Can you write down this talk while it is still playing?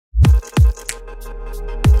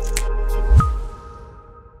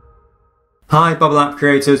Hi Bubble App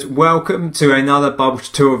creators, welcome to another Bubble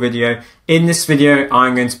tutorial video. In this video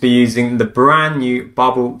I'm going to be using the brand new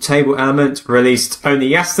Bubble table element released only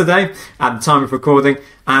yesterday at the time of recording,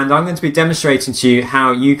 and I'm going to be demonstrating to you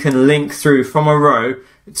how you can link through from a row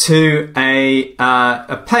to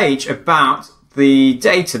a page about the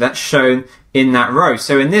data that's shown in that row.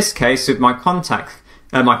 So in this case with my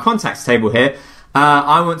contacts table here,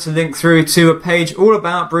 I want to link through to a page all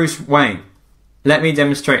about Bruce Wayne. Let me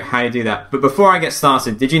demonstrate how you do that. But before I get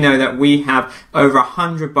started, did you know that we have over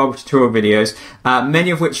 100 Bubble tutorial videos, many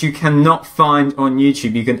of which you cannot find on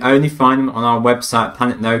YouTube. You can only find them on our website,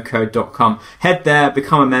 planetnocode.com. Head there,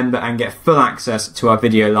 become a member, and get full access to our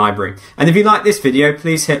video library. And if you like this video,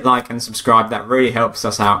 please hit like and subscribe. That really helps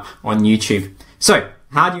us out on YouTube. So,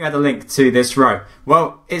 how do you add a link to this row?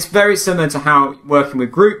 Well, it's very similar to how working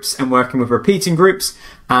with groups and working with repeating groups.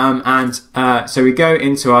 So we go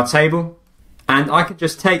into our table, and I can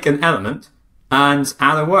just take an element and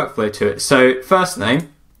add a workflow to it. So first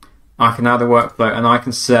name, I can add a workflow, and I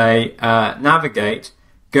can say navigate,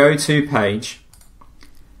 go to page,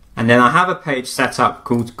 and then I have a page set up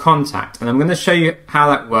called contact. And I'm going to show you how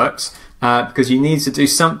that works because you need to do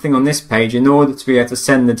something on this page in order to be able to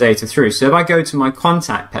send the data through. So if I go to my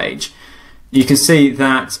contact page, you can see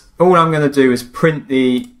that all I'm going to do is print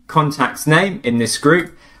the contact's name in this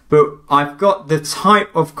group, but I've got the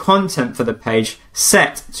type of content for the page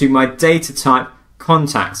set to my data type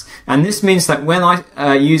contacts. And this means that when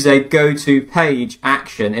I use a go to page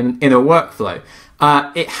action in a workflow,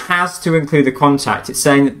 it has to include a contact. It's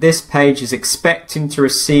saying that this page is expecting to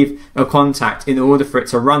receive a contact in order for it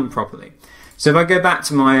to run properly. So if I go back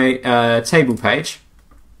to my table page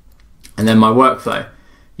and then my workflow,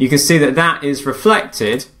 you can see that that is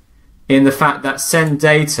reflected in the fact that send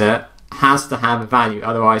data has to have a value,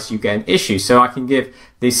 otherwise you get an issue. So I can give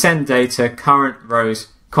the send data current rows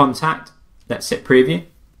contact. Let's hit preview.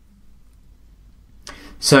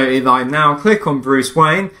 So if I now click on Bruce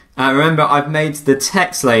Wayne, remember I've made the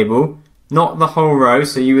text label, not the whole row,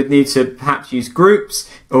 so you would need to perhaps use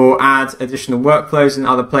groups or add additional workflows in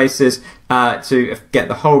other places to get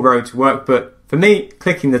the whole row to work. But for me,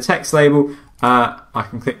 clicking the text label, I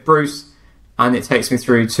can click Bruce and it takes me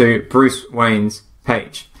through to Bruce Wayne's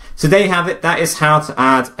page. So there you have it. That is how to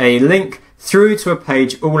add a link through to a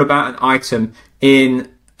page all about an item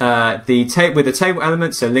in with the table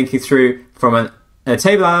element. So linking through from a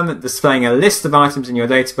table element displaying a list of items in your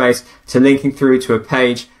database to linking through to a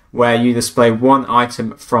page where you display one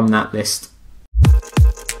item from that list.